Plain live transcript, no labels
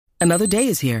Another day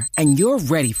is here, and you're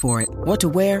ready for it. What to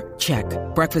wear? Check.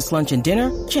 Breakfast, lunch, and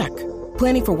dinner? Check.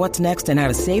 Planning for what's next and how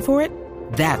to save for it?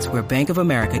 That's where Bank of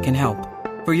America can help.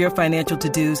 For your financial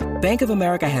to-dos, Bank of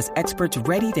America has experts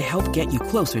ready to help get you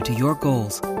closer to your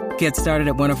goals. Get started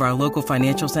at one of our local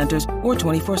financial centers or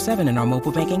 24/7 in our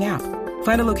mobile banking app.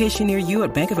 Find a location near you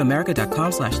at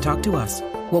bankofamerica.com/talktous.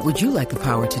 What would you like the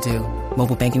power to do?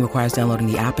 Mobile banking requires downloading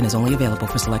the app and is only available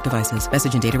for select devices.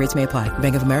 Message and data rates may apply.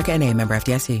 Bank of America N.A., member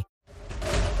FDIC.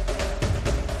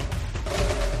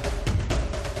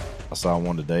 I saw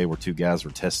one today where two guys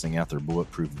were testing out their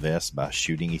bulletproof vests by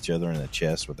shooting each other in the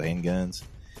chest with handguns.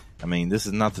 I mean, this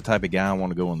is not the type of guy I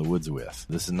want to go in the woods with.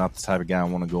 This is not the type of guy I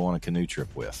want to go on a canoe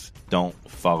trip with. Don't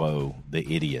follow the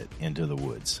idiot into the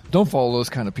woods. Don't follow those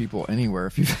kind of people anywhere.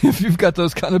 If you've got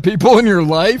those kind of people in your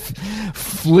life,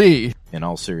 flee. In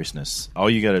all seriousness, all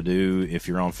you got to do if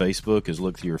you're on Facebook is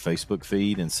look through your Facebook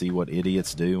feed and see what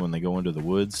idiots do when they go into the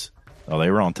woods. Oh,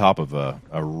 they were on top of a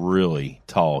really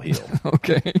tall hill.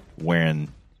 Okay. Wearing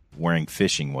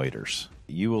fishing waders.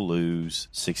 You will lose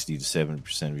 60 to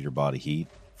 70% of your body heat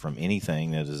from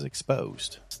anything that is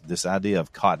exposed. This idea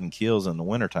of cotton kills in the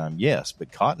wintertime, yes,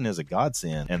 but cotton is a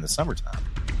godsend in the summertime.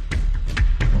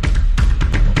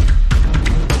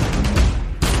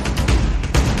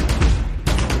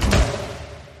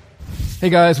 Hey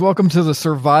guys, welcome to the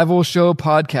Survival Show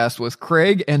podcast with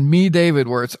Craig and me, David,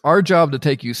 where it's our job to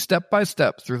take you step by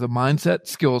step through the mindset,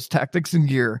 skills, tactics, and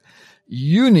gear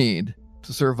you need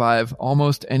to survive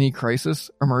almost any crisis,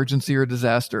 emergency, or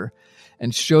disaster,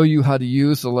 and show you how to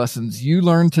use the lessons you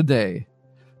learned today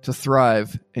to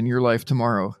thrive in your life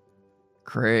tomorrow.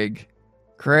 Craig,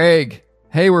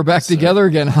 hey, we're back together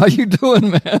again. How you doing,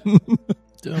 man?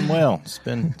 Doing well. It's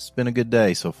been a good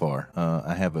day so far.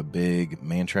 I have a big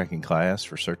man tracking class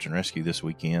for search and rescue this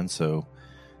weekend, so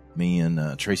me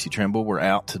and Tracy Trimble were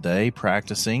out today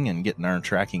practicing and getting our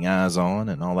tracking eyes on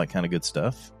and all that kind of good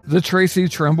stuff. The Tracy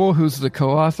Trimble, who's the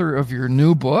co-author of your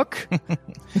new book?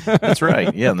 That's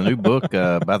right. Yeah, the new book,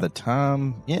 by the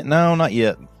time... Yeah, no, not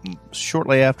yet.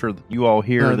 Shortly after you all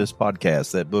hear this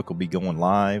podcast, that book will be going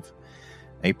live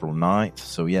April 9th.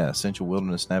 So yeah, Essential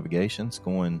Wilderness Navigation's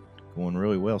going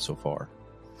really well so far.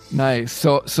 Nice.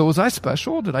 So was I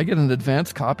special? Did I get an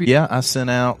advanced copy? Yeah, I sent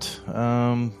out...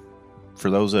 for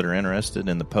those that are interested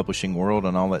in the publishing world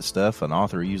and all that stuff, an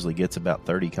author usually gets about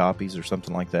 30 copies or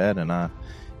something like that, and I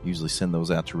usually send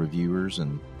those out to reviewers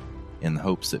and in the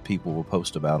hopes that people will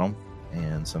post about them,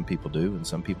 and some people do and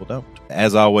some people don't.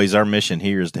 As always, our mission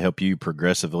here is to help you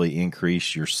progressively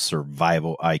increase your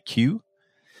survival IQ,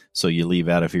 so you leave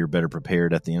out of here better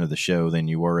prepared at the end of the show than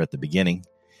you were at the beginning.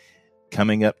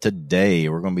 Coming up today,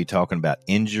 we're going to be talking about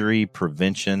injury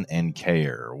prevention and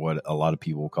care, what a lot of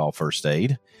people call first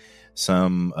aid.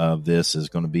 Some of this is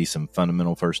going to be some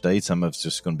fundamental first aid. Some of it's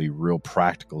just going to be real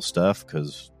practical stuff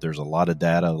because there's a lot of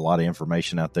data, a lot of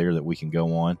information out there that we can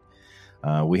go on.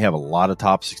 We have a lot of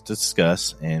topics to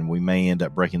discuss, and we may end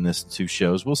up breaking this into 2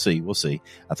 shows. We'll see.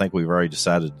 I think we've already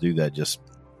decided to do that, just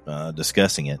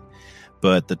discussing it.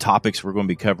 But the topics we're going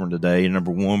to be covering today,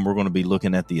 number 1, we're going to be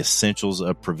looking at the essentials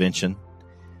of prevention.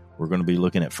 We're going to be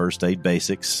looking at first aid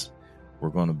basics. We're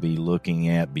going to be looking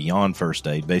at beyond first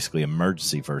aid, basically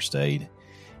emergency first aid.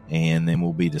 And then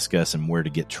we'll be discussing where to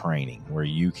get training, where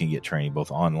you can get training both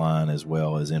online as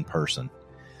well as in person.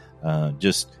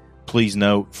 Just please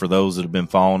note for those that have been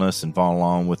following us and following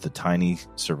along with the Tiny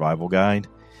Survival Guide,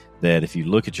 that if you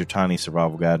look at your Tiny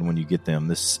Survival Guide when you get them,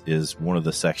 this is one of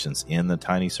the sections in the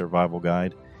Tiny Survival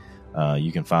Guide.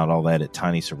 You can find all that at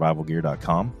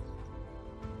tinysurvivalgear.com.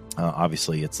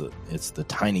 Obviously, it's the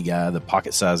tiny guide, the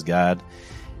pocket-sized guide,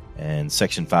 and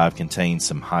Section 5 contains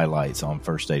some highlights on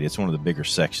first aid. It's one of the bigger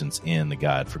sections in the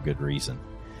guide for good reason.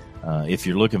 If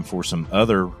you're looking for some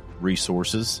other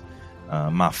resources,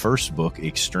 my first book,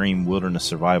 Extreme Wilderness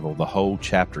Survival, the whole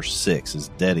Chapter 6 is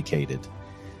dedicated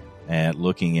at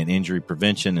looking at injury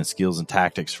prevention and skills and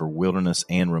tactics for wilderness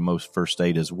and remote first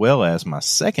aid, as well as my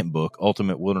second book,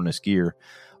 Ultimate Wilderness Gear.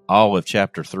 All of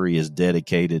Chapter 3 is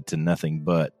dedicated to nothing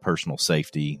but personal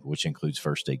safety, which includes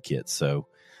first aid kits. So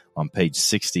on page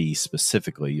 60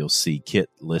 specifically, you'll see kit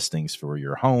listings for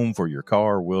your home, for your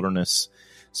car, wilderness,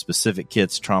 specific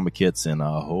kits, trauma kits, and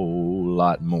a whole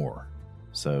lot more.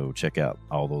 So check out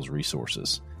all those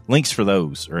resources. Links for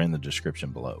those are in the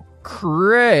description below.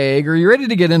 Craig, are you ready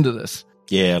to get into this?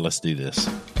 Yeah, let's do this.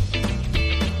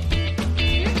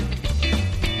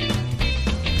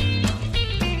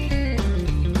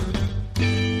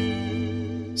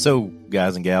 So,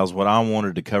 guys and gals, what I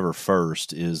wanted to cover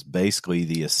first is basically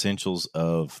the essentials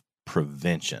of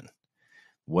prevention.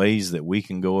 Ways that we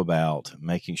can go about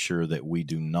making sure that we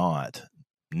do not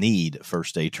need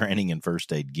first aid training and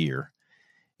first aid gear,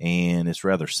 and it's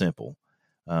rather simple.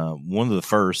 One of the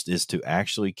first is to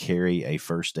actually carry a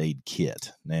first aid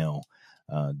kit. Now,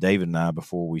 David and I,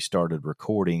 before we started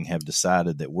recording, have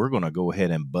decided that we're going to go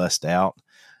ahead and bust out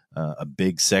a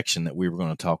big section that we were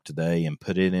going to talk today and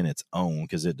put it in its own,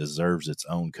 because it deserves its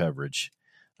own coverage,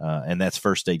 and that's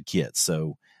first aid kits.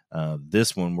 So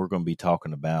this one, we're going to be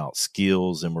talking about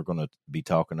skills, and we're going to be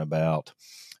talking about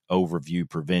overview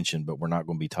prevention, but we're not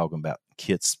going to be talking about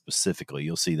kits specifically.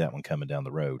 You'll see that one coming down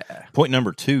the road. Point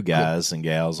number 2, guys and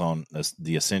gals, on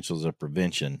the essentials of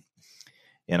prevention.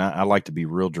 And I like to be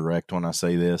real direct when I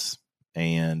say this,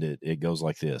 and it goes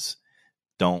like this.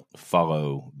 Don't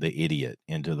follow the idiot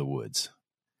into the woods.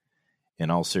 In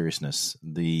all seriousness,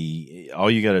 all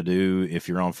you got to do if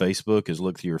you're on Facebook is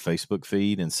look through your Facebook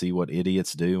feed and see what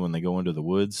idiots do when they go into the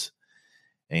woods.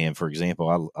 And for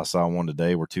example, I saw one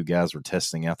today where 2 guys were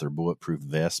testing out their bulletproof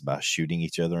vests by shooting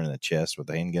each other in the chest with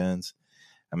handguns.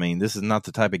 I mean, this is not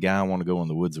the type of guy I want to go in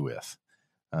the woods with.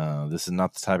 This is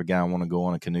not the type of guy I want to go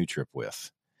on a canoe trip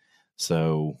with.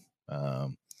 So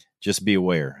just be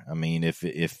aware. I mean, if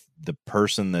the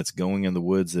person that's going in the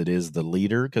woods that is the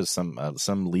leader, because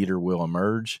some leader will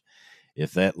emerge,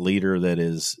 if that leader that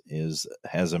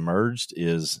has emerged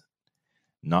is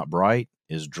not bright,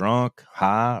 is drunk,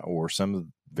 high, or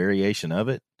some variation of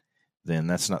it, then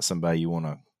that's not somebody you want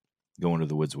to go into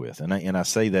the woods with. And I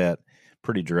say that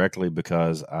pretty directly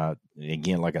because,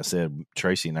 again, like I said,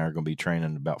 Tracy and I are going to be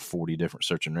training about 40 different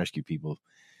search and rescue people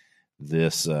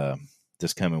this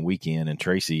coming weekend. And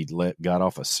Tracy got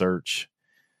off a search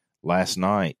last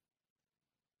night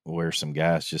where some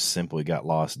guys just simply got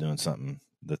lost doing something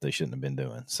that they shouldn't have been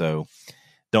doing. So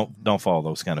don't follow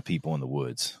those kind of people in the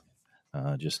woods.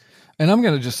 And I'm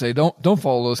going to just say, don't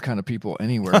follow those kind of people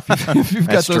anywhere. If you've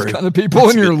got those true. kind of people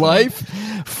That's in your point. life,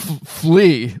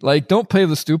 flee. Like, don't pay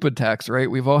the stupid tax, right?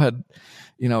 We've all had,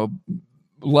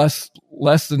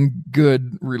 less than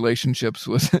good relationships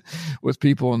with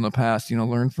people in the past.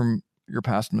 Learn from your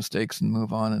past mistakes and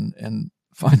move on and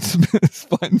find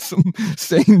some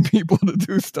sane people to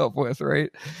do stuff with, right?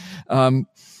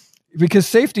 Because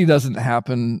safety doesn't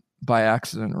happen by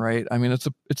accident, right? I mean,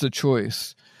 it's a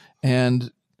choice.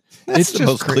 And that's it's the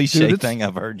most cliche dude, thing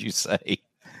I've heard you say.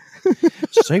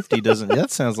 Safety doesn't.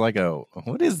 That sounds like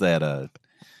what is that?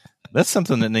 That's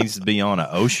something that needs to be on an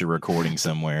OSHA recording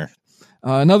somewhere.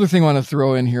 Another thing I want to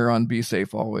throw in here on Be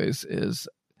Safe Always is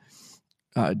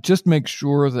just make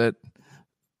sure that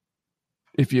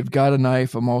if you've got a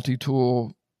knife, a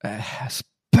multi-tool,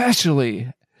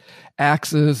 especially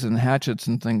axes and hatchets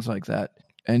and things like that,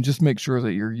 and just make sure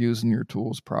that you're using your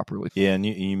tools properly. Yeah, and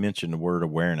you mentioned the word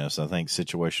awareness. I think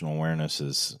situational awareness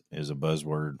is a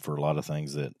buzzword for a lot of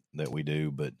things that we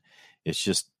do, but it's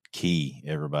just key,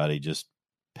 everybody. Just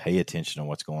pay attention to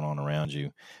what's going on around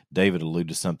you. David alluded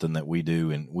to something that we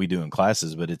do in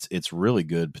classes, but it's really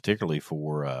good, particularly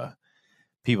for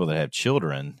people that have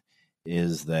children,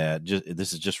 is that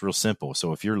this is just real simple.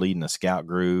 So if you're leading a scout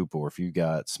group or if you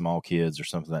got small kids or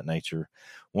something of that nature,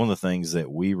 one of the things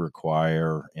that we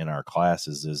require in our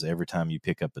classes is every time you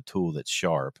pick up a tool that's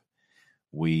sharp,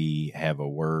 we have a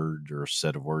word or a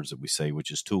set of words that we say, which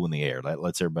is tool in the air. That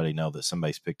lets everybody know that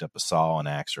somebody's picked up a saw, an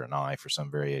axe, or a knife or some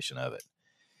variation of it.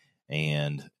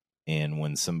 And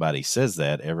when somebody says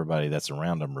that, everybody that's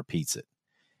around them repeats it.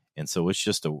 And so it's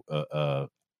just a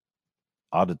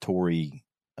auditory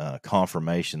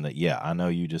confirmation that, yeah, I know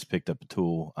you just picked up a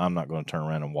tool. I'm not going to turn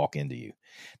around and walk into you.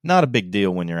 Not a big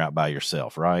deal when you're out by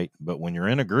yourself, right? But when you're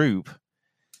in a group,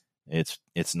 it's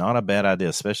not a bad idea,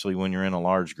 especially when you're in a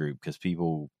large group, because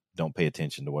people don't pay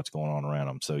attention to what's going on around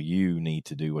them. So you need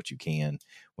to do what you can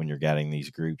when you're guiding these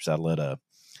groups. I led a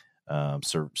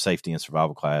safety and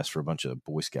survival class for a bunch of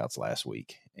Boy Scouts last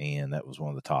week, and that was one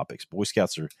of the topics. Boy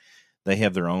Scouts they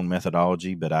have their own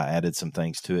methodology, but I added some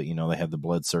things to it. They have the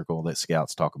blood circle that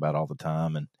Scouts talk about all the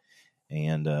time,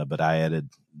 but I added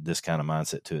this kind of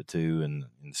mindset to it too. And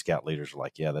the Scout leaders are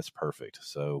like, yeah, that's perfect.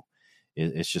 So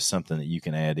it's just something that you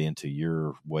can add into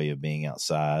your way of being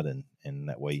outside, and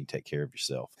that way you can take care of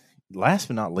yourself. Last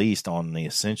but not least, on the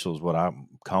essentials, what I'm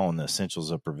calling the essentials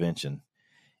of prevention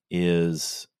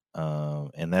is,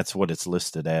 and that's what it's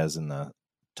listed as in the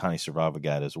Tiny Survival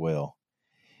Guide as well,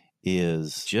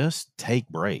 is just take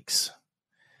breaks.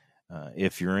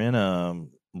 If you're in a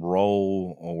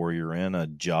role or you're in a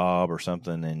job or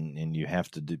something and you have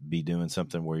to be doing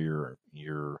something where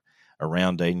you're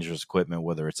around dangerous equipment,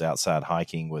 whether it's outside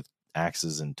hiking with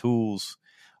axes and tools,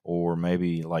 or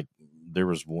maybe like there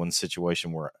was one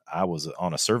situation where I was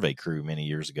on a survey crew many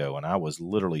years ago, and I was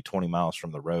literally 20 miles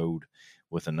from the road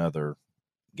with another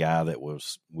guy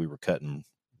we were cutting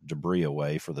debris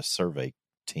away for the survey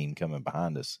team coming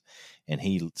behind us, and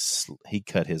he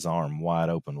cut his arm wide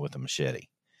open with a machete.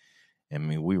 I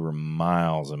mean, we were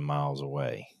miles and miles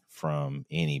away from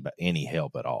any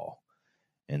help at all.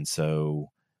 And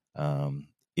so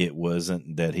it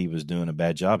wasn't that he was doing a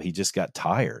bad job. He just got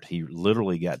tired. He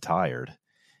literally got tired.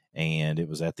 And it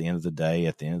was at the end of the day,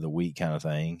 at the end of the week kind of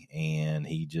thing. And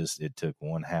it took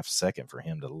 1/2 second for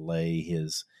him to lay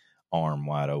his arm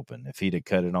wide open. If he'd have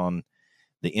cut it on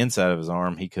the inside of his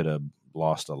arm, he could have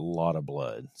lost a lot of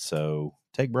blood. So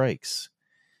take breaks,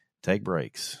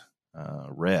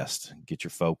 rest, get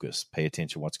your focus, pay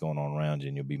attention to what's going on around you,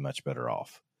 and you'll be much better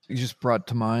off. You just brought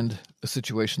to mind a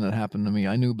situation that happened to me.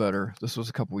 I knew better. This was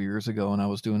a couple of years ago, and I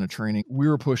was doing a training. We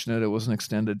were pushing it. It was an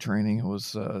extended training. It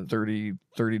was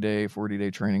 30-day,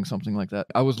 40-day training, something like that.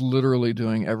 I was literally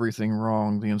doing everything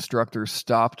wrong. The instructor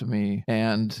stopped me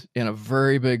and in a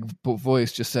very big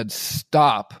voice just said,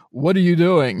 "Stop. What are you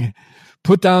doing?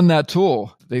 Put down that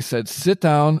tool." They said, "Sit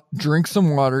down, drink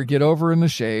some water, get over in the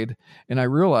shade." And I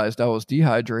realized I was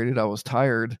dehydrated. I was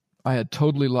tired. I had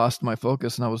totally lost my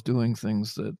focus, and I was doing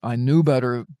things that I knew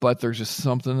better, but there's just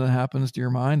something that happens to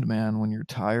your mind, man, when you're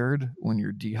tired, when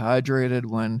you're dehydrated,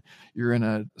 when you're in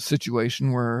a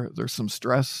situation where there's some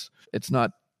stress. It's not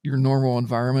your normal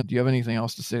environment. Do you have anything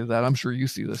else to say to that? I'm sure you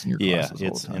see this in your classes all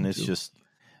the time. It's just,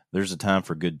 there's a time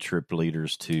for good trip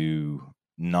leaders to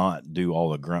not do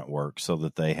all the grunt work so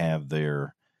that they have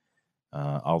their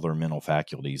all their mental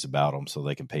faculties about them so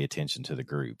they can pay attention to the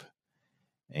group.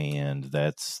 And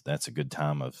that's a good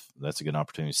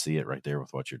opportunity to see it right there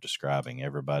with what you're describing.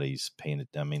 Everybody's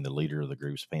the leader of the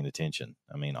group's paying attention.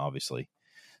 I mean, obviously.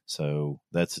 So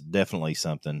that's definitely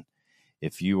something.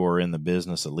 If you are in the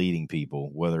business of leading people,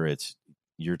 whether it's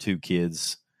your 2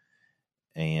 kids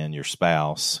and your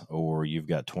spouse, or you've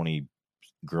got 20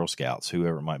 Girl Scouts,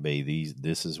 whoever it might be,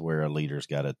 this is where a leader's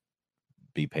got to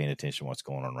be paying attention to what's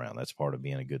going on around. That's part of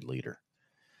being a good leader.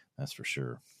 That's for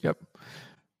sure. Yep.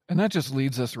 And that just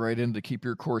leads us right into keep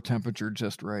your core temperature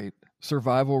just right.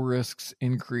 Survival risks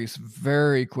increase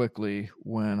very quickly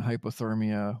when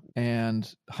hypothermia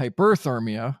and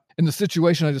hyperthermia, in the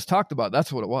situation I just talked about,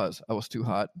 that's what it was. I was too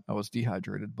hot. I was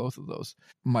dehydrated, both of those.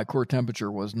 My core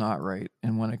temperature was not right.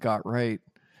 And when it got right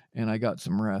and I got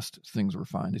some rest, things were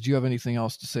fine. Did you have anything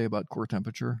else to say about core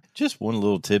temperature? Just one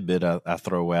little tidbit I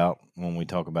throw out when we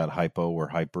talk about hypo or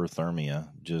hyperthermia,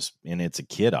 and it's a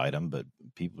kid item, but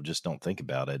people just don't think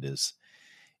about it,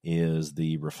 is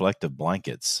the reflective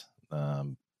blankets,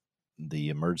 the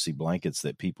emergency blankets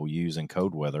that people use in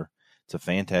cold weather. It's a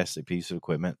fantastic piece of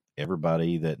equipment.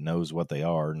 Everybody that knows what they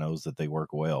are knows that they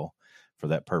work well for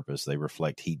that purpose. They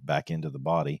reflect heat back into the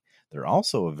body. They're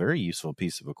also a very useful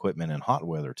piece of equipment in hot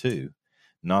weather too.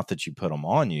 Not that you put them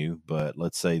on you, but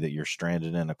let's say that you're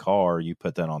stranded in a car, you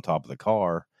put that on top of the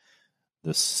car,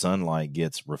 the sunlight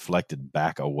gets reflected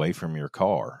back away from your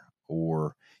car.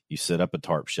 Or you set up a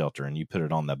tarp shelter and you put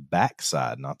it on the back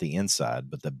side, not the inside,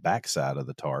 but the back side of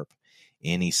the tarp.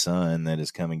 Any sun that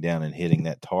is coming down and hitting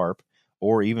that tarp,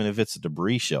 or even if it's a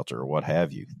debris shelter or what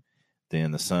have you,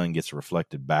 then the sun gets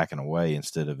reflected back and away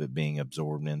instead of it being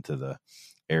absorbed into the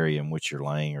area in which you're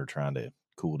laying or trying to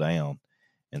cool down.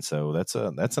 And so that's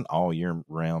an all year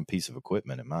round piece of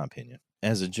equipment, in my opinion.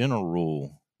 As a general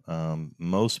rule,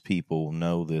 most people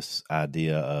know this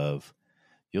idea of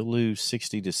you'll lose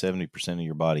 60 to 70% of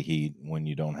your body heat when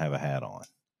you don't have a hat on.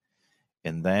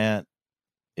 And that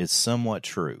is somewhat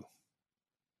true.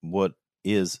 What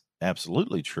is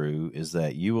absolutely true is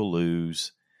that you will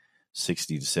lose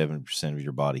 60 to 70% of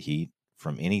your body heat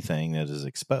from anything that is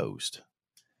exposed.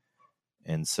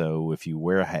 And so if you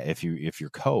wear a hat, if you're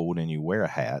cold and you wear a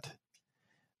hat,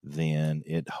 then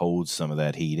it holds some of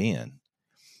that heat in.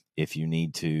 If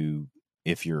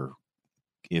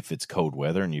it's cold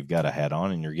weather and you've got a hat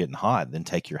on and you're getting hot, then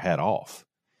take your hat off.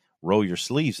 Roll your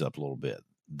sleeves up a little bit.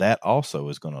 That also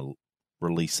is going to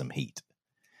release some heat.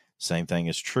 Same thing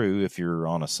is true if you're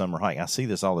on a summer hike. I see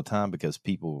this all the time because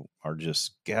people are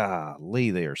just,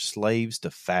 golly, they are slaves to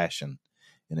fashion,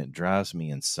 and it drives me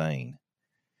insane.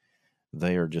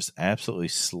 They are just absolutely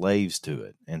slaves to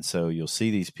it. And so you'll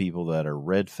see these people that are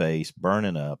red-faced,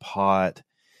 burning up, hot,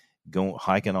 going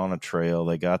hiking on a trail.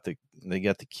 They got the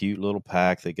cute little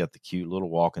pack, they got the cute little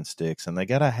walking sticks, and they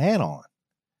got a hat on.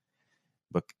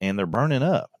 And they're burning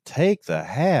up. Take the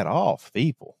hat off,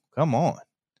 people. Come on.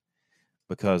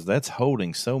 Because that's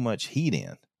holding so much heat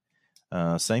in.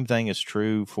 Same thing is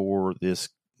true for this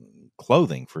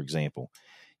clothing, for example.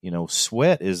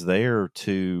 Sweat is there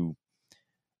to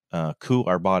cool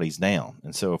our bodies down.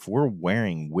 And so if we're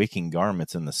wearing wicking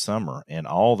garments in the summer and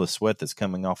all the sweat that's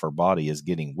coming off our body is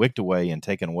getting wicked away and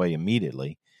taken away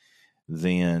immediately,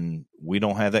 then we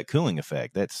don't have that cooling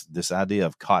effect. That's this idea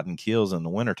of cotton kills in the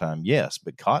wintertime. Yes,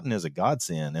 but cotton is a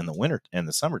godsend in the winter and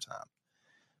the summertime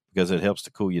because it helps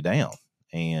to cool you down,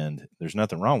 and there's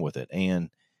nothing wrong with it. And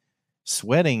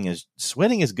sweating is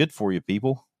good for you,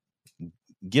 people.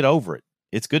 Get over it.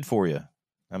 It's good for you.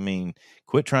 I mean,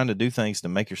 quit trying to do things to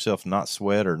make yourself not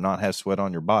sweat or not have sweat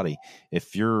on your body.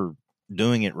 If you're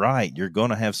doing it right, you're going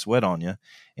to have sweat on you,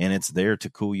 and it's there to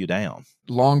cool you down.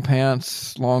 Long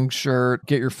pants, long shirt,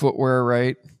 get your footwear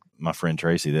right. My friend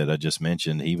Tracy that I just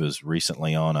mentioned, he was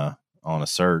recently on a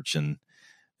search, and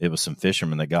it was some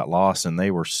fishermen that got lost, and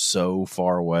they were so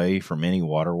far away from any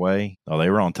waterway. Oh, they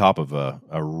were on top of a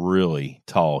really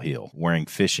tall hill wearing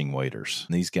fishing waders.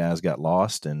 These guys got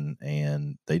lost, and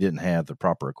they didn't have the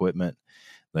proper equipment.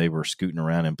 They were scooting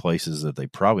around in places that they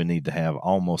probably need to have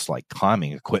almost like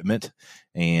climbing equipment,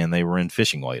 and they were in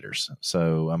fishing waders.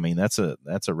 So, I mean, that's a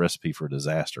recipe for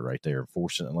disaster right there.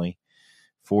 Fortunately,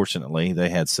 they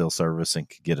had cell service and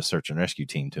could get a search and rescue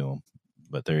team to them.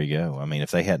 But there you go. I mean,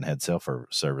 if they hadn't had cell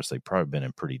service, they'd probably been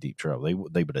in pretty deep trouble.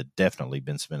 They would have definitely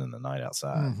been spending the night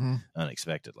outside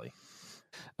unexpectedly.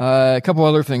 A couple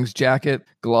other things: jacket,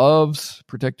 gloves,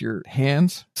 protect your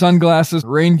hands, sunglasses,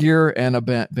 rain gear, and a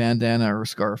bandana or a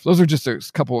scarf. Those are just a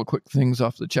couple of quick things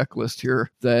off the checklist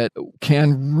here that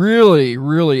can really,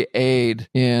 really aid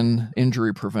in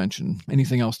injury prevention.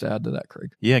 Anything else to add to that,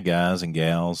 Craig? Yeah, guys and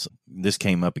gals, this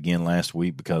came up again last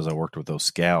week because I worked with those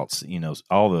scouts. You know,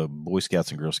 all the Boy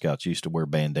Scouts and Girl Scouts used to wear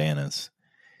bandanas,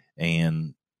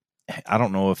 and I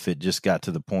don't know if it just got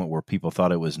to the point where people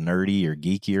thought it was nerdy or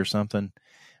geeky or something,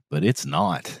 but it's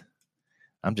not.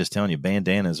 I'm just telling you,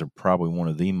 bandanas are probably one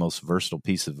of the most versatile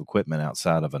pieces of equipment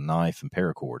outside of a knife and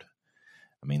paracord.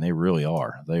 I mean, they really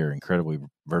are. They are incredibly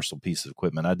versatile pieces of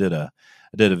equipment. I did a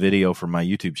video for my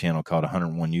YouTube channel called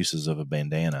 101 Uses of a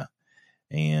Bandana,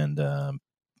 and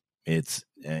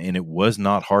it was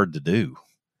not hard to do.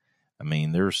 I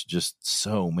mean, there's just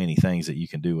so many things that you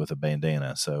can do with a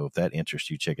bandana. So if that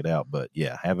interests you, check it out. But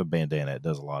yeah, have a bandana. It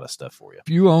does a lot of stuff for you.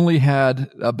 If you only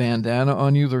had a bandana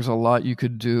on you, there's a lot you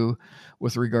could do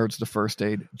with regards to first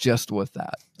aid just with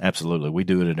that. Absolutely. We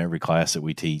do it in every class that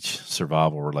we teach,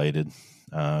 survival related.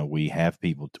 We have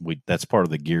people, that's part of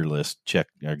the gear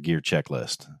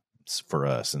checklist for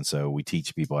us. And so we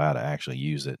teach people how to actually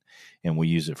use it. And we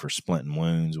use it for splinting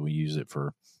wounds. We use it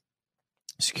for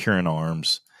securing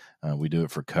arms. We do it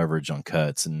for coverage on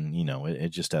cuts, and, you know, it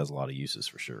just has a lot of uses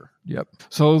for sure. Yep.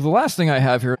 So the last thing I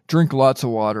have here, drink lots of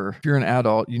water. If you're an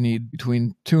adult, you need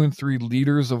between 2 and 3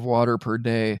 liters of water per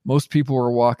day. Most people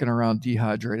are walking around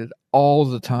dehydrated all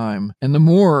the time. And the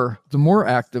more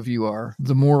active you are,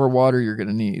 the more water you're going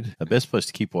to need. The best place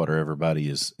to keep water, everybody,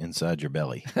 is inside your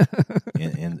belly,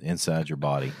 inside your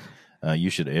body.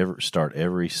 You should start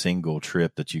every single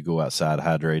trip that you go outside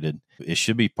hydrated. It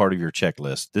should be part of your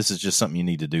checklist. This is just something you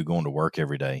need to do going to work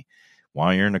every day.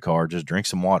 While you're in the car, just drink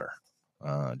some water.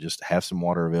 Just have some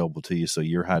water available to you so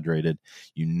you're hydrated.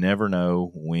 You never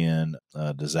know when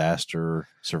a disaster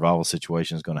survival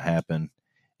situation is going to happen,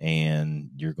 and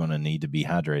you're going to need to be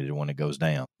hydrated when it goes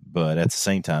down. But at the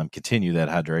same time, continue that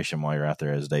hydration while you're out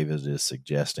there, as David is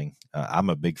suggesting.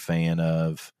 I'm a big fan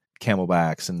of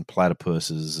camelbacks and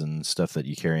platypuses and stuff that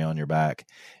you carry on your back.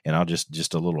 And I'll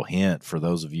just a little hint for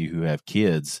those of you who have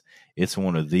kids, it's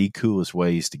one of the coolest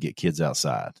ways to get kids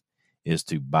outside is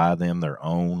to buy them their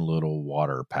own little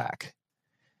water pack.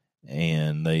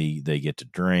 And they get to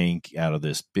drink out of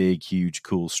this big, huge,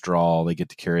 cool straw. They get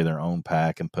to carry their own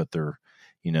pack and put their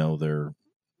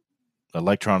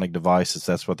electronic devices,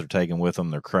 that's what they're taking with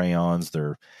them, their crayons,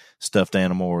 their stuffed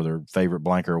animal, or their favorite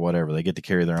blanket or whatever. They get to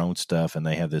carry their own stuff, and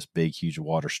they have this big, huge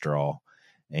water straw.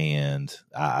 And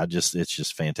it's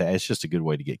just fantastic. It's just a good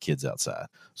way to get kids outside.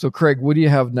 So, Craig, what do you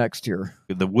have next here?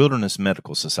 The Wilderness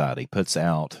Medical Society puts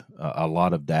out a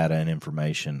lot of data and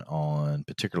information on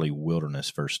particularly wilderness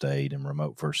first aid and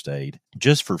remote first aid.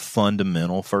 Just for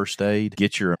fundamental first aid,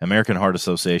 get your American Heart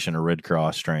Association or Red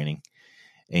Cross training.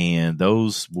 And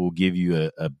those will give you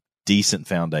a decent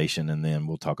foundation, and then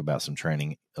we'll talk about some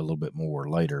training a little bit more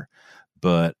later.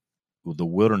 But the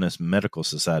Wilderness Medical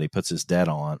Society puts this data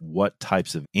on what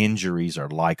types of injuries are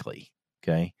likely,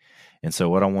 okay? And so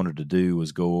what I wanted to do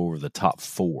was go over the top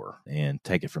 4 and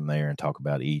take it from there and talk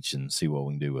about each and see what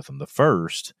we can do with them. The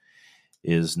first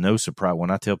is, no surprise, when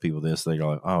I tell people this, they're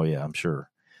like, oh, yeah, I'm sure.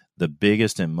 The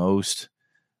biggest and most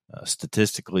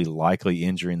statistically likely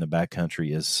injury in the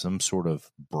backcountry is some sort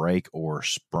of break or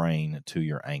sprain to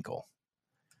your ankle.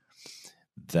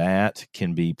 That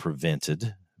can be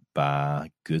prevented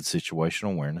by good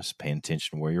situational awareness, paying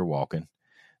attention to where you're walking,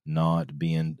 not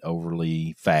being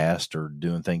overly fast or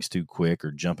doing things too quick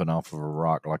or jumping off of a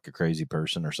rock like a crazy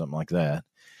person or something like that.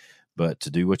 But to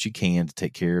do what you can to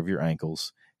take care of your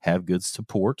ankles, have good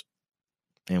support.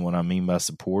 And what I mean by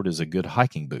support is a good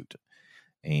hiking boot.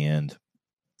 And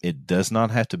it does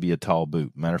not have to be a tall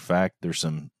boot. Matter of fact, there's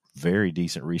some very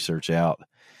decent research out,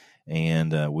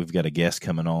 and we've got a guest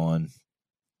coming on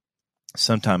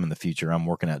sometime in the future. I'm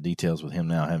working out details with him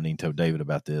now. I haven't even told David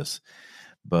about this,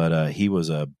 but he was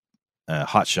a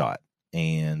hot shot,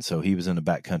 and so he was in the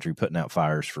backcountry putting out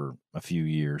fires for a few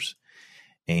years.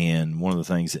 And one of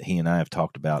the things that he and I have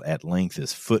talked about at length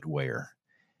is footwear.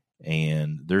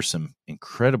 And there's some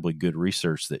incredibly good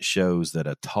research that shows that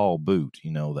a tall boot,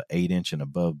 the 8-inch and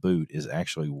above boot, is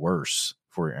actually worse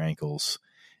for your ankles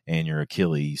and your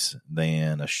Achilles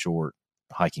than a short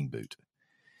hiking boot.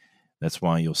 That's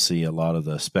why you'll see a lot of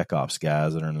the spec ops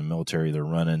guys that are in the military, they're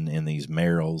running in these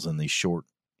Merrells and these short,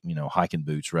 hiking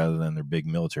boots rather than their big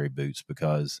military boots,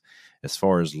 because as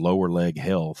far as lower leg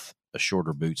health, a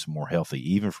shorter boot's more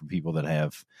healthy, even for people that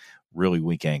have really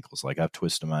weak ankles. Like I've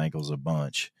twisted my ankles a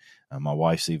bunch. My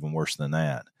wife's even worse than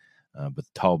that. But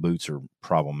tall boots are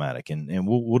problematic. And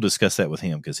we'll discuss that with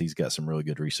him because he's got some really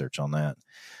good research on that.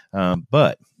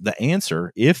 But the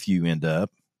answer, if you end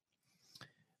up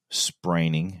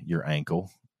spraining your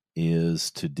ankle,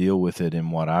 is to deal with it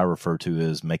in what I refer to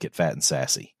as make it fat and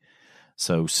sassy.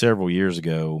 So several years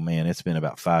ago, man, it's been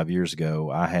about 5 years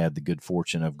ago, I had the good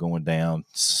fortune of going down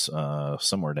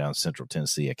somewhere down Central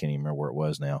Tennessee. I can't even remember where it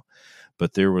was now.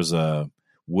 But there was a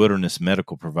Wilderness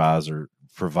Medical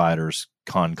Providers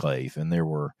Conclave, and there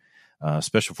were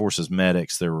Special Forces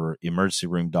medics, there were emergency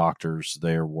room doctors,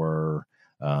 there were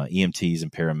EMTs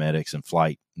and paramedics and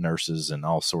flight nurses and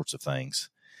all sorts of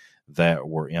things that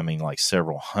were, like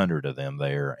several hundred of them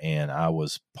there, and I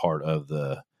was part of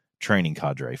the training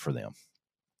cadre for them.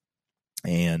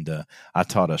 And I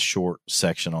taught a short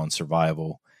section on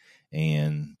survival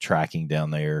and tracking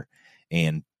down there.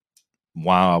 And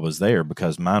while I was there,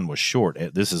 because mine was short,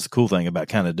 this is the cool thing about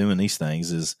kind of doing these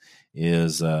things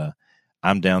is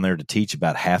I'm down there to teach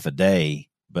about half a day,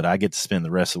 but I get to spend the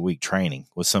rest of the week training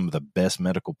with some of the best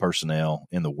medical personnel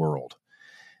in the world,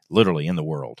 literally in the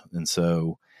world. And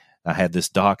so I had this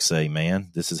doc say, man,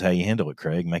 this is how you handle it,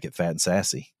 Craig. Make it fat and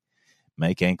sassy.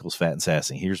 Make ankles fat and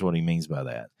sassy. Here's what he means by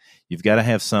that. You've got to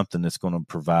have something that's going to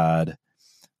provide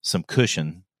some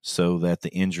cushion so that the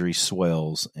injury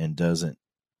swells and does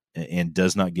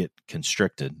not get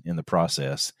constricted in the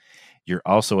process. You're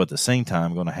also at the same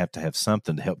time going to have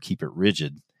something to help keep it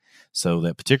rigid so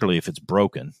that, particularly if it's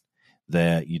broken,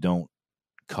 that you don't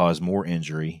cause more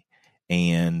injury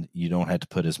and you don't have to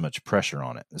put as much pressure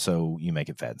on it. So you make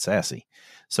it fat and sassy.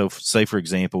 So say, for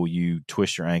example, you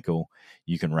twist your ankle,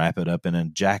 you can wrap it up in a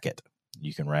jacket.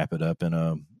 You can wrap it up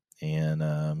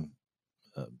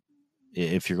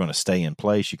if you're going to stay in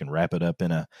place, you can wrap it up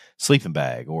in a sleeping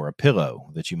bag or a pillow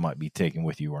that you might be taking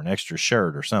with you, or an extra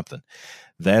shirt or something.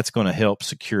 That's going to help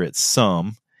secure it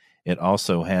some. It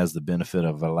also has the benefit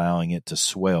of allowing it to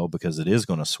swell, because it is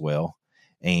going to swell,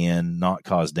 and not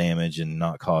cause damage and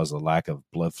not cause a lack of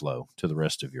blood flow to the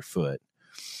rest of your foot.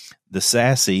 The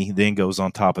sassy then goes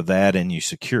on top of that, and you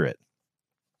secure it.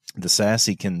 The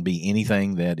sassy can be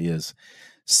anything that is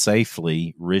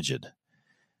safely rigid.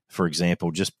 For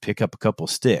example, just pick up a couple of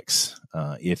sticks.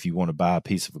 If you want to buy a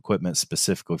piece of equipment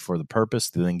specifically for the purpose,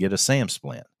 then get a SAM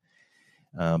splint.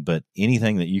 But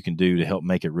anything that you can do to help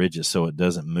make it rigid so it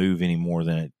doesn't move any more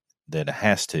than it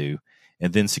has to,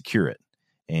 and then secure it.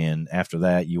 And after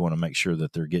that, you want to make sure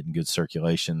that they're getting good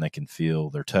circulation. They can feel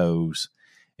their toes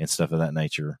and stuff of that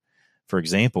nature. For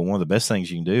example, one of the best things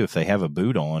you can do if they have a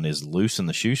boot on is loosen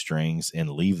the shoestrings and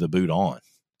leave the boot on,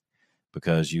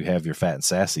 because you have your fat and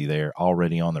sassy there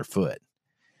already on their foot.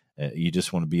 You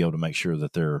just want to be able to make sure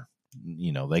that they're,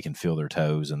 they can feel their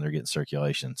toes and they're getting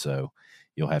circulation. So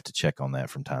you'll have to check on that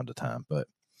from time to time. But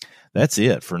that's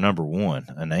it for number one,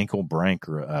 an ankle break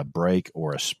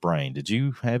or a sprain. Did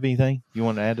you have anything you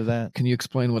want to add to that? Can you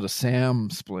explain what a SAM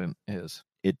splint is?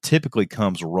 It typically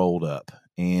comes rolled up,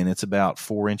 and it's about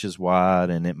 4 inches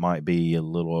wide, and it might be a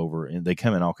little over, and they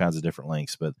come in all kinds of different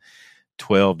lengths, but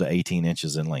 12 to 18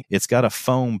 inches in length. It's got a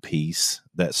foam piece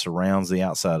that surrounds the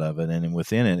outside of it, and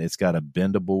within it, it's got a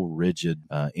bendable, rigid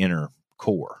inner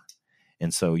core.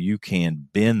 And so you can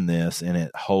bend this and it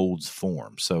holds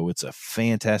form. So it's a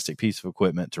fantastic piece of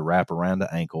equipment to wrap around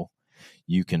the ankle.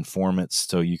 You can form it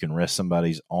so you can rest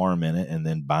somebody's arm in it and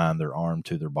then bind their arm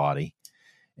to their body.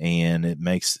 And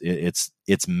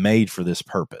it's made for this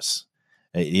purpose.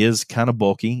 It is kind of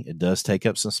bulky. It does take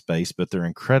up some space, but they're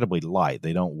incredibly light.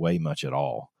 They don't weigh much at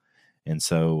all. And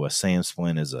so a SAM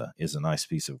splint is a nice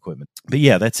piece of equipment. But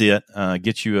yeah, that's it.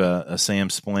 Get you a SAM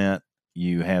splint.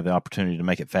 You have the opportunity to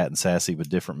make it fat and sassy with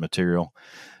different material.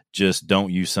 Just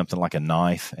don't use something like a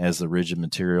knife as the rigid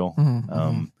material.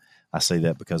 Mm-hmm. I say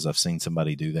that because I've seen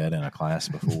somebody do that in a class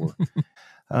before.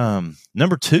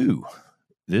 Number 2,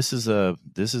 this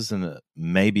is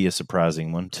maybe a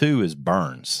surprising one. 2 is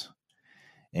burns.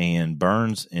 And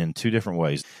burns in 2 different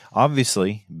ways.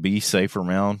 Obviously, be safe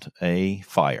around a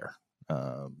fire.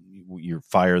 Your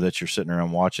fire that you're sitting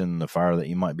around watching, the fire that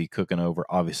you might be cooking over,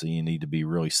 obviously you need to be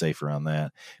really safe around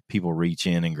that. People reach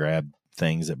in and grab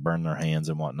things that burn their hands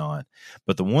and whatnot.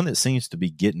 But the one that seems to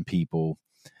be getting people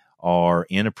are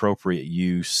inappropriate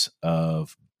use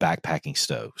of backpacking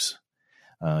stoves.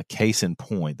 Case in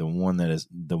point, the one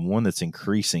that's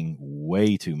increasing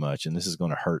way too much, and this is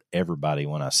going to hurt everybody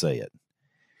when I say it,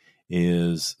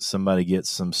 is somebody gets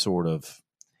some sort of,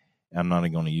 I'm not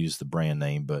going to use the brand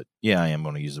name, but yeah, I am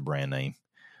going to use the brand name,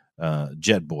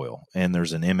 Jetboil. And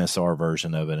there's an MSR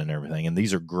version of it and everything. And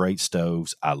these are great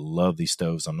stoves. I love these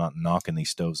stoves. I'm not knocking these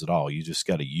stoves at all. You just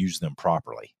got to use them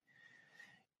properly.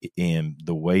 And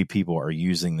the way people are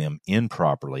using them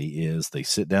improperly is they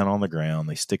sit down on the ground,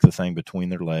 they stick the thing between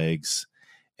their legs,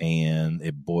 and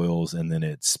it boils, and then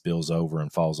it spills over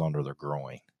and falls onto their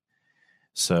groin.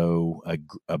 So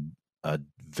a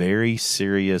very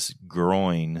serious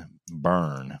groin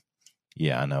burn,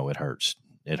 yeah, I know it hurts.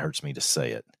 It hurts me to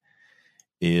say it,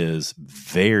 is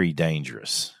very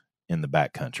dangerous in the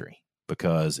backcountry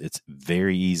because it's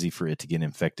very easy for it to get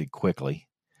infected quickly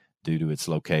due to its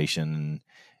location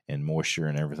and moisture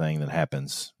and everything that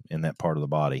happens in that part of the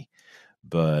body.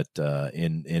 But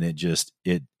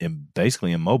it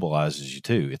basically immobilizes you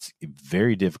too. It's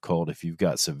very difficult if you've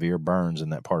got severe burns in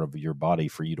that part of your body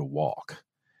for you to walk.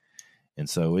 And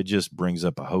so it just brings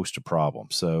up a host of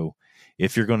problems. So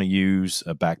if you're going to use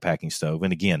a backpacking stove,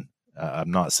 and again,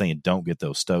 I'm not saying don't get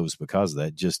those stoves because of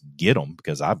that, just get them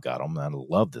because I've got them and I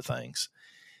love the things.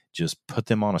 Just put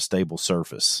them on a stable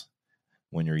surface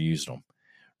when you're using them.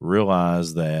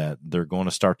 Realize that they're going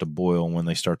to start to boil. When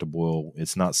they start to boil,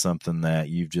 it's not something that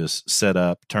you've just set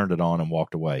up, turned it on, and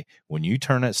walked away. When you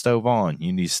turn that stove on,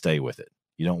 you need to stay with it.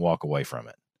 You don't walk away from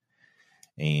it.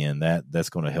 And that's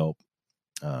going to help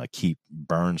keep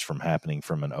burns from happening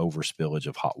from an overspillage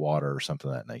of hot water or something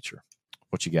of that nature.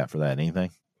 What you got for that? Anything?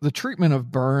 The treatment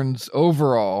of burns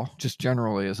overall, just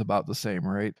generally, is about the same,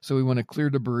 right? So we want to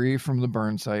clear debris from the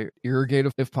burn site, irrigate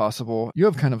if possible. You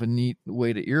have kind of a neat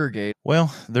way to irrigate.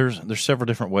 Well, there's several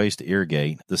different ways to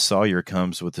irrigate. The Sawyer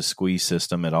comes with a squeeze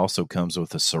system. It also comes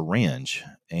with a syringe,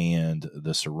 and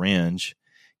the syringe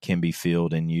can be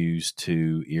filled and used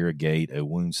to irrigate a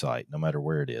wound site, no matter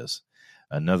where it is.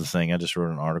 Another thing, I just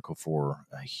wrote an article for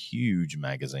a huge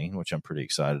magazine, which I'm pretty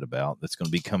excited about, that's going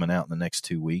to be coming out in the next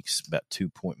 2 weeks. About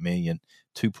 2.1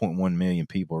 million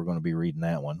people are going to be reading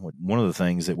that one. One of the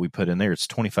things that we put in there, it's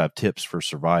 25 tips for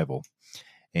survival.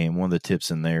 And one of the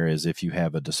tips in there is if you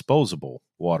have a disposable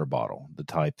water bottle, the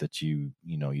type that you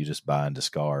just buy and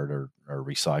discard or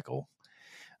recycle,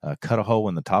 cut a hole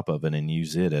in the top of it and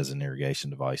use it as an irrigation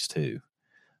device too.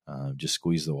 Just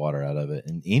squeeze the water out of it.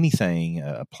 And anything,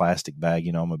 a plastic bag,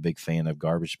 I'm a big fan of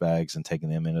garbage bags and taking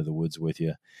them into the woods with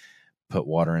you. Put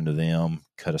water into them,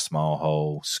 cut a small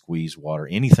hole, squeeze water.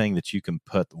 Anything that you can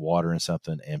put water in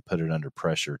something and put it under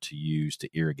pressure to use to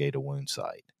irrigate a wound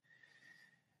site.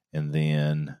 And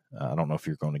then, I don't know if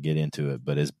you're going to get into it,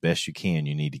 but as best you can,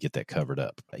 you need to get that covered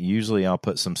up. Usually I'll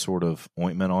put some sort of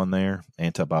ointment on there,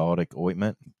 antibiotic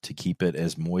ointment, to keep it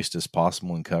as moist as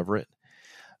possible and cover it.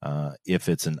 If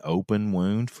it's an open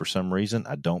wound for some reason,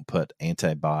 I don't put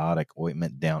antibiotic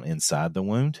ointment down inside the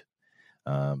wound.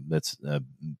 That's a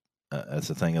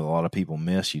thing that a lot of people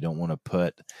miss. You don't want to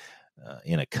put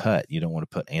in a cut. You don't want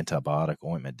to put antibiotic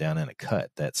ointment down in a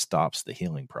cut. That stops the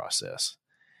healing process.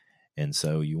 And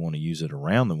so you want to use it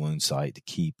around the wound site to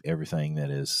keep everything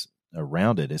that is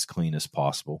around it as clean as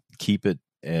possible. Keep it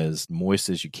as moist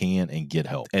as you can and get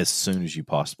help as soon as you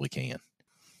possibly can.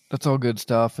 That's all good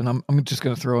stuff. And I'm just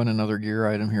going to throw in another gear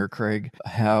item here, Craig. I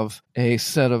have a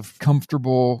set of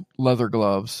comfortable leather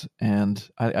gloves, and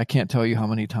I can't tell you how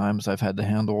many times I've had to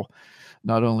handle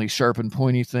not only sharp and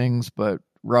pointy things, but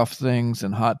rough things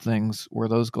and hot things where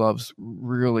those gloves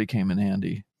really came in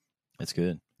handy. That's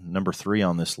good. Number 3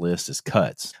 on this list is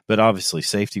cuts, but obviously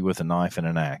safety with a knife and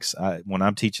an axe. When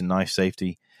I'm teaching knife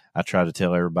safety, I try to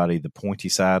tell everybody the pointy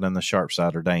side and the sharp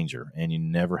side are danger, and you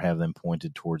never have them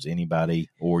pointed towards anybody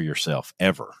or yourself,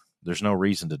 ever. There's no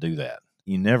reason to do that.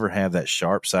 You never have that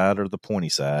sharp side or the pointy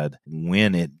side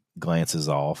when it glances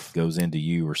off, goes into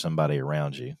you or somebody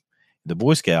around you. The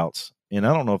Boy Scouts and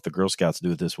I don't know if the Girl Scouts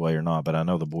do it this way or not, but I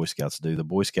know the Boy Scouts do. The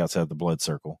Boy Scouts have the blood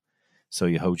circle. So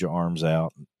you hold your arms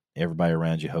out. Everybody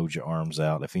around you holds your arms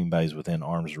out. If anybody's within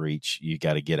arm's reach, you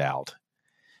got to get out.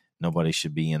 Nobody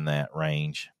should be in that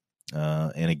range.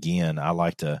 And again, I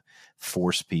like to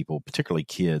force people, particularly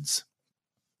kids,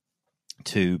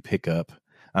 to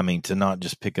to not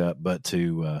just pick up, but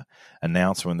to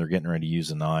announce when they're getting ready to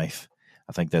use a knife.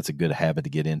 I think that's a good habit to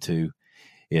get into.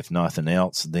 If nothing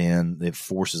else, then it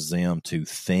forces them to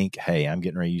think, hey, I'm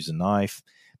getting ready to use a knife.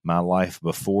 My life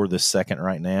before this second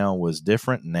right now was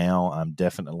different. Now I'm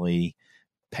definitely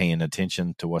paying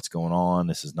attention to what's going on.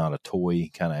 This is not a toy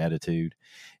kind of attitude.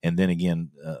 And then again,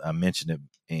 I mentioned it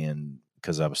and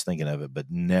because I was thinking of it, but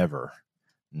never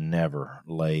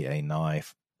lay a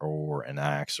knife or an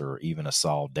axe or even a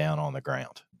saw down on the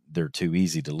ground. They're too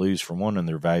easy to lose, for one, and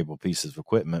they're valuable pieces of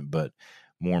equipment, but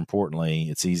more importantly,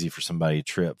 it's easy for somebody to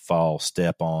trip, fall,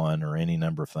 step on, or any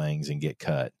number of things and get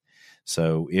cut.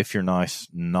 So if your knife's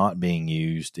not being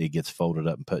used, it gets folded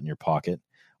up and put in your pocket,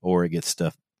 or it gets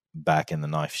stuffed back in the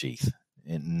knife sheath.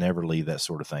 And never leave that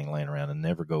sort of thing laying around, and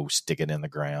never go stick it in the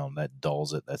ground. That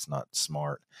dulls it. That's not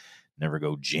smart. Never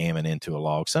go jamming into a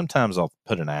log. Sometimes I'll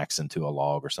put an axe into a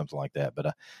log or something like that, but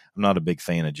I'm not a big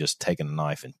fan of just taking a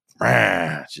knife and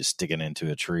just sticking it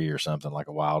into a tree or something like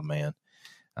a wild man.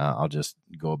 I'll just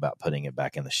go about putting it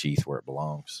back in the sheath where it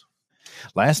belongs.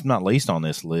 Last but not least on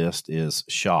this list is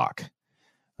shock.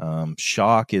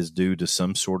 Shock is due to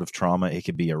some sort of trauma. It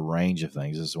could be a range of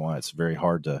things. This is why it's very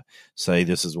hard to say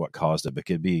this is what caused it, but it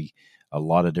could be a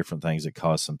lot of different things that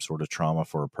cause some sort of trauma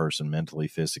for a person mentally,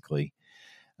 physically.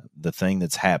 The thing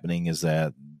that's happening is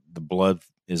that the blood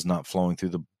is not flowing through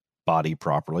the body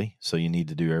properly, so you need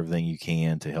to do everything you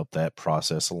can to help that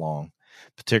process along.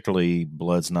 Particularly,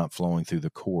 blood's not flowing through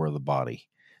the core of the body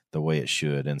the way it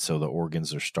should, and so the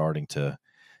organs are starting to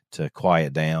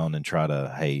quiet down and try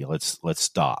to, hey, let's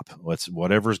stop.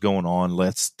 Whatever's going on,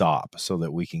 let's stop so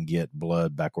that we can get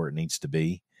blood back where it needs to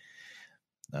be.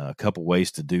 A couple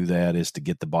ways to do that is to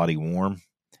get the body warm.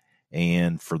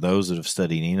 And for those that have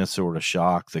studied any sort of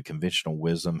shock, the conventional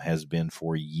wisdom has been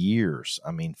for years,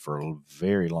 for a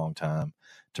very long time,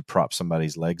 to prop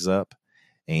somebody's legs up.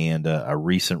 And a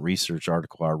recent research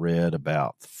article I read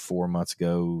about 4 months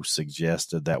ago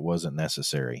suggested that wasn't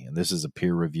necessary. And this is a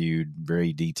peer-reviewed,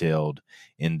 very detailed,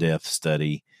 in-depth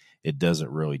study. It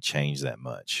doesn't really change that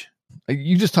much.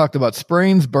 You just talked about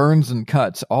sprains, burns, and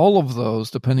cuts. All of those,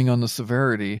 depending on the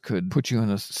severity, could put you in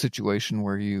a situation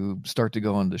where you start to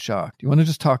go into shock. Do you want to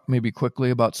just talk maybe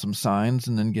quickly about some signs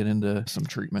and then get into some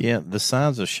treatment? Yeah, the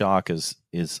signs of shock is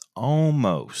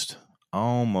almost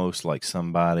like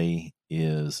somebody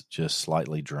is just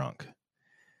slightly drunk.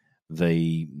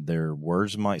 Their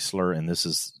words might slur, and this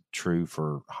is true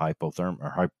for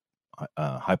hypothermia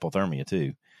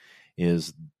too,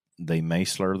 is they may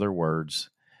slur their words.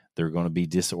 They're going to be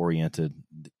disoriented.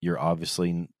 You're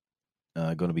obviously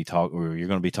going to be you're going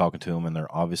to be talking to them, and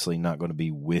they're obviously not going to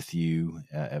be with you.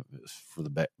 For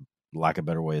the lack of a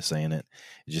better way of saying it,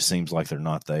 it just seems like they're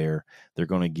not there. They're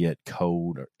going to get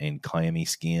cold and clammy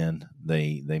skin.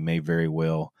 They may very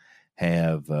well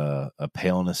have a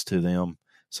paleness to them.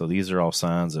 So these are all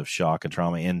signs of shock and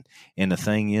trauma. And the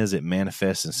thing is, it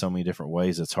manifests in so many different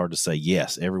ways. It's hard to say,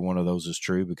 yes, every one of those is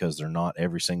true, because they're not.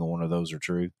 Every single one of those are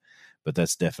true. But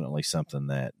that's definitely something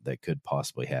that could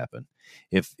possibly happen.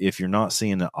 If you're not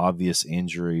seeing an obvious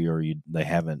injury, or they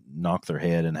haven't knocked their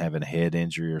head and have a head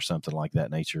injury or something like that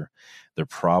nature, they're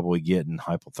probably getting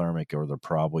hypothermic, or they're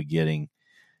probably getting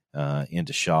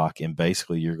into shock. And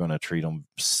basically, you're going to treat them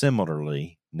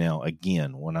similarly. Now,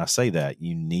 again, when I say that,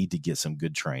 you need to get some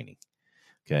good training,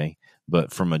 okay?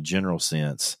 But from a general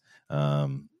sense,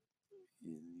 the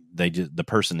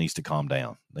person needs to calm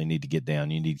down. They need to get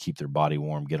down. You need to keep their body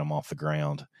warm, get them off the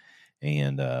ground,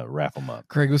 and wrap them up.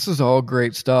 Craig, this is all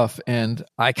great stuff. And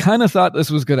I kind of thought this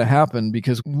was going to happen,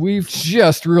 because we've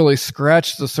just really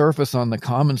scratched the surface on the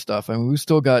common stuff. We've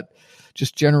still got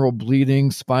just general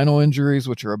bleeding, spinal injuries,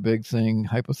 which are a big thing,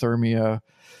 hypothermia,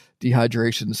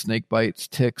 dehydration, snake bites,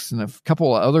 ticks, and a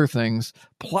couple of other things.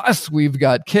 Plus, we've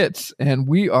got kits, and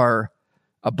we are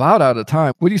about out of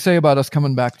time. What do you say about us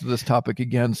coming back to this topic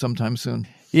again sometime soon?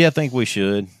 Yeah, I think we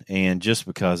should. And just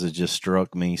because it just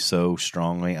struck me so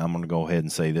strongly, I'm going to go ahead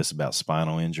and say this about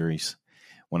spinal injuries.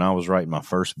 When I was writing my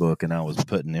first book and I was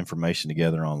putting information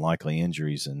together on likely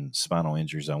injuries and spinal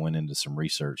injuries, I went into some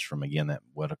research from, again, that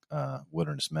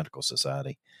Wilderness Medical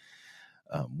Society.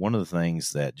 One of the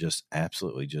things that just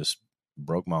absolutely just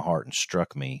broke my heart and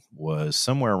struck me was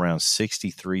somewhere around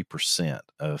 63%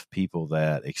 of people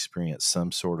that experience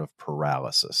some sort of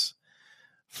paralysis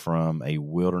from a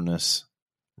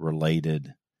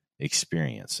wilderness-related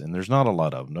experience. And there's not a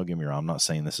lot of them. Don't get me wrong. I'm not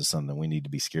saying this is something we need to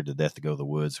be scared to death to go to the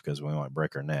woods because we might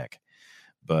break our neck.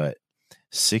 But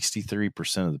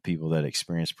 63% of the people that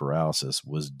experienced paralysis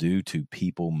was due to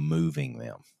people moving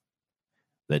them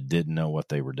that didn't know what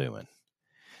they were doing.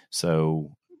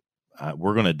 So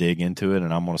we're going to dig into it,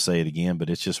 and I'm going to say it again, but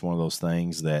it's just one of those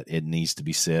things that it needs to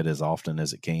be said as often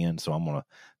as it can. So I'm going to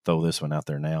throw this one out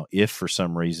there now. If for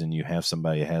some reason you have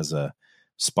somebody that has a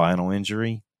spinal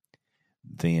injury,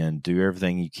 then do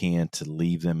everything you can to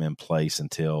leave them in place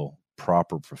until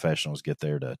proper professionals get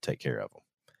there to take care of them.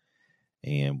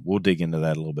 And we'll dig into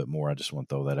that a little bit more. I just want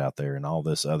to throw that out there. And all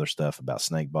this other stuff about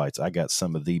snake bites, I got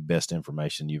some of the best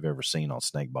information you've ever seen on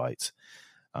snake bites.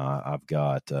 I've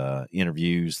got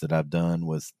interviews that I've done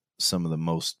with some of the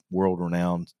most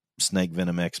world-renowned snake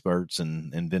venom experts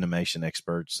and venomation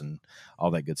experts and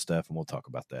all that good stuff. And we'll talk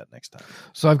about that next time.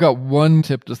 So I've got one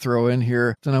tip to throw in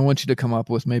here. Then I want you to come up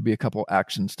with maybe a couple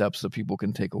action steps that people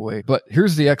can take away. But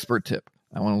here's the expert tip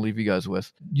I want to leave you guys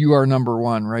with. You are number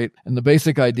one, right? And the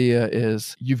basic idea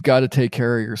is you've got to take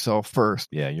care of yourself first.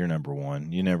 Yeah, you're number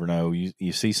one. You never know.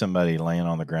 You see somebody laying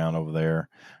on the ground over there,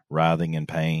 writhing in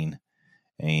pain,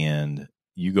 and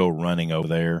you go running over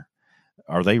there.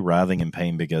 Are they writhing in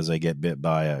pain because they get bit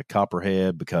by a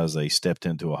copperhead, because they stepped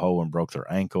into a hole and broke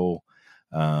their ankle?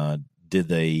 Did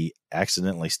they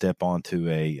accidentally step onto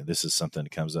this is something that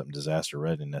comes up in disaster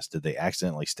readiness. Did they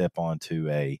accidentally step onto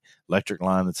a electric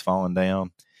line that's fallen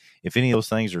down? If any of those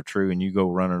things are true and you go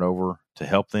running over to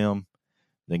help them,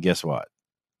 then guess what?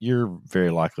 You're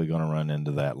very likely going to run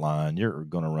into that line. You're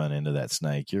going to run into that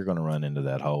snake. You're going to run into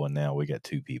that hole. And now we got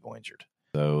 2 people injured.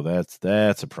 So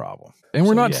that's a problem. And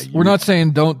we're not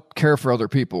saying don't care for other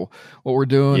people. What we're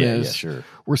doing is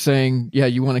we're saying,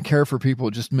 you want to care for people.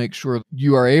 Just make sure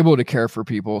you are able to care for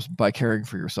people by caring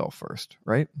for yourself first,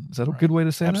 right? Is that a good way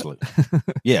to say absolutely. that?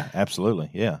 Yeah,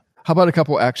 absolutely. Yeah. How about a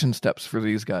couple action steps for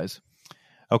these guys?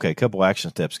 Okay, a couple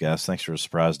action steps, guys. Thanks for the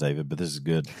surprise, David, but this is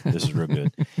good. This is real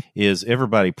good. Is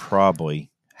everybody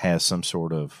probably has some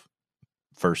sort of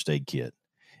first aid kit.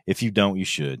 If you don't, you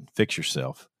should. Fix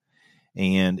yourself.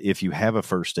 And if you have a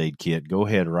first aid kit, go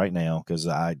ahead right now, because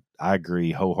I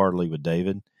agree wholeheartedly with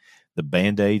David. The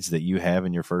Band-Aids that you have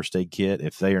in your first aid kit,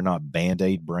 if they are not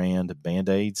Band-Aid brand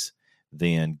Band-Aids,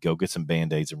 then go get some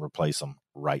Band-Aids and replace them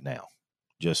right now.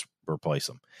 Just replace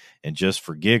them. And just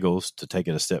for giggles, to take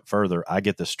it a step further, I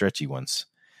get the stretchy ones,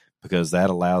 because that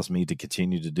allows me to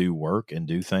continue to do work and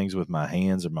do things with my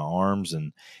hands and my arms.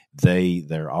 And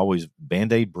they're always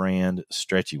Band-Aid brand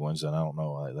stretchy ones. And I don't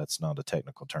know, that's not a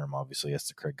technical term. Obviously, that's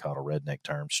the Craig Cottle redneck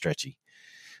term, stretchy.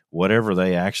 Whatever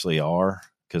they actually are,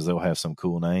 because they'll have some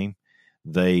cool name.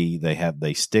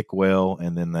 They stick well,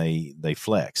 and then they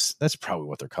flex. That's probably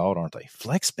what they're called, aren't they?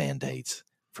 Flex Band-Aids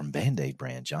from Band-Aid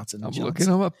brand, Johnson & Johnson.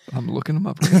 I'm looking them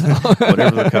up right now.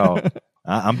 Whatever they're called.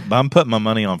 I'm putting my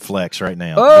money on Flex right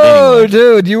now. Oh, anyway.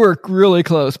 Dude, you were really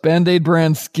close. Band-Aid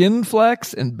brand Skin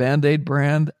Flex and Band-Aid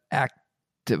brand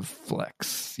Active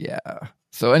Flex. Yeah.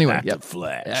 So anyway, Active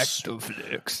Flex. Active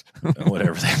Flex.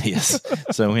 Whatever that is.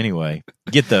 So anyway,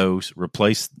 get those.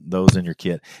 Replace those in your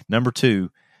kit. Number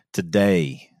 2,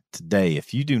 today,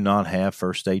 if you do not have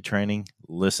first aid training,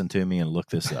 listen to me and look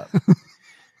this up.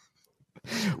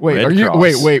 Wait, Red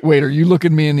Cross. Wait, are you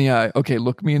looking me in the eye? Okay,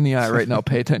 look me in the eye right now.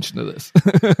 Pay attention to this.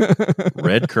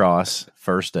 Red Cross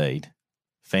first aid.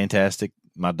 Fantastic.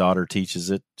 My daughter teaches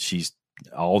it. She's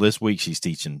all this week she's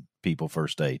teaching people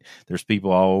first aid. There's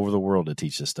people all over the world that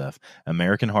teach this stuff.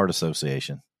 American Heart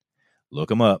Association. Look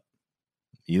them up.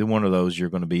 Either one of those, you're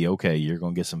going to be okay. You're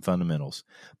going to get some fundamentals.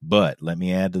 But let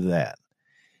me add to that.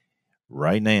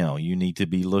 Right now, you need to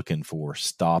be looking for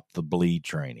Stop the Bleed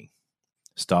training.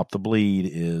 Stop the Bleed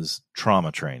is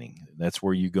trauma training. That's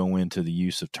where you go into the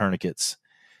use of tourniquets,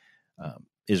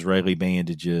 Israeli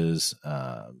bandages,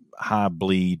 high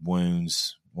bleed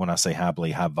wounds. When I say high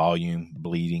bleed, high volume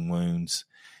bleeding wounds.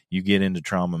 You get into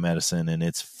trauma medicine, and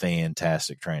it's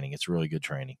fantastic training. It's really good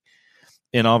training.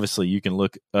 And obviously, you can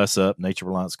look us up, Nature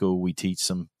Reliance School. We teach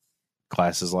some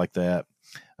classes like that.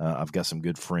 I've got some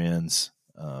good friends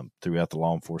throughout the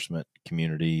law enforcement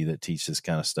community that teach this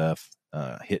kind of stuff.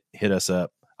 Hit us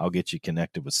up. I'll get you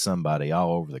connected with somebody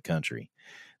all over the country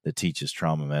that teaches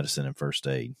trauma medicine and first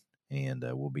aid, and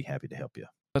we'll be happy to help you.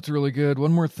 That's really good.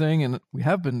 One more thing, and we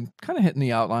have been kind of hitting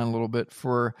the outline a little bit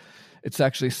for, it's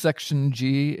actually section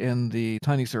G in the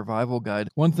Tiny Survival Guide.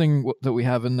 One thing that we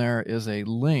have in there is a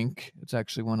link. It's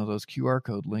actually one of those QR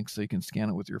code links so you can scan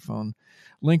it with your phone.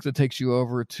 Link that takes you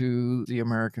over to the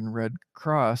American Red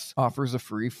Cross offers a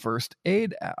free first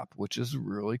aid app, which is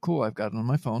really cool. I've got it on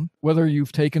my phone. Whether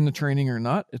you've taken the training or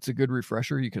not, it's a good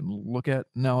refresher you can look at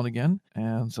now and again.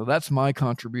 And so that's my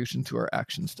contribution to our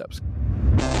action steps.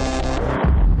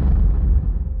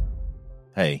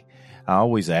 Hey, I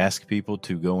always ask people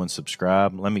to go and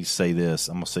subscribe. Let me say this.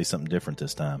 I'm going to say something different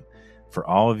this time. For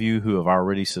all of you who have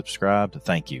already subscribed,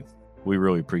 thank you. We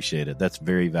really appreciate it. That's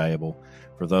very valuable.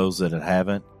 For those that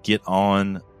haven't, get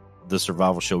on the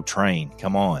Survival Show train.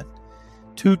 Come on.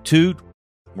 Toot, toot.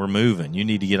 We're moving. You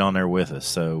need to get on there with us.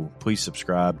 So please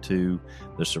subscribe to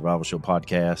the Survival Show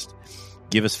podcast.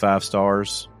 Give us 5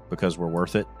 stars because we're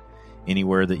worth it.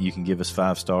 Anywhere that you can give us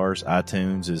 5 stars,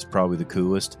 iTunes is probably the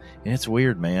coolest. And it's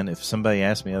weird, man. If somebody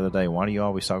asked me the other day, why do you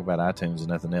always talk about iTunes and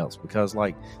nothing else? Because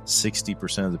like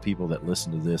 60% of the people that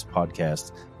listen to this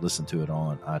podcast listen to it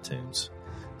on iTunes.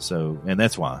 So, and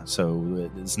that's why. So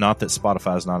it's not that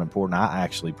Spotify is not important. I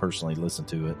actually personally listen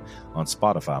to it on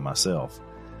Spotify myself.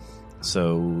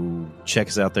 So check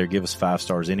us out there. Give us 5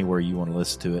 stars anywhere you want to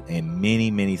listen to it. And many,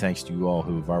 many thanks to you all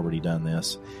who have already done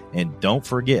this. And don't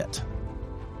forget,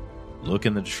 look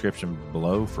in the description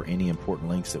below for any important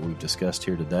links that we've discussed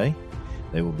here today.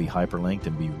 They will be hyperlinked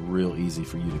and be real easy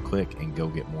for you to click and go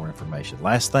get more information.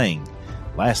 Last thing,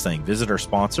 visit our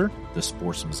sponsor, The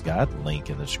Sportsman's Guide,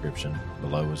 link in the description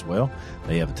below as well.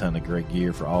 They have a ton of great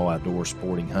gear for all outdoor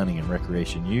sporting, hunting, and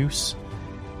recreation use.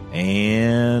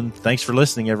 And thanks for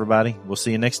listening, everybody. We'll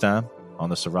see you next time on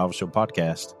the Survival Show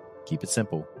podcast. Keep it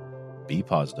simple, be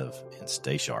positive, and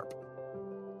stay sharp.